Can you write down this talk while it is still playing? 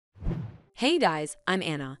Hey guys, I'm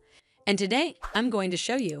Anna, and today I'm going to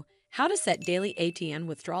show you how to set daily ATM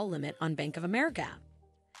withdrawal limit on Bank of America app.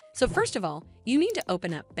 So first of all, you need to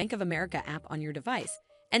open up Bank of America app on your device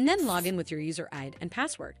and then log in with your user ID and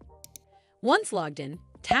password. Once logged in,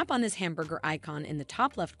 tap on this hamburger icon in the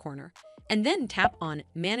top left corner and then tap on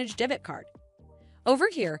Manage Debit Card. Over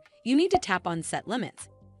here, you need to tap on Set Limits,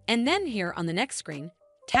 and then here on the next screen,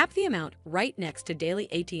 tap the amount right next to Daily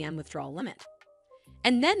ATM Withdrawal Limit.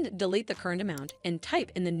 And then delete the current amount and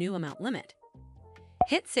type in the new amount limit.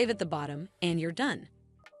 Hit Save at the bottom and you're done.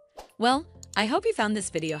 Well, I hope you found this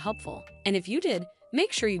video helpful, and if you did,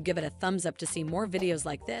 make sure you give it a thumbs up to see more videos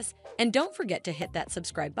like this, and don't forget to hit that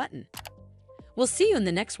subscribe button. We'll see you in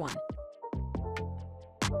the next one.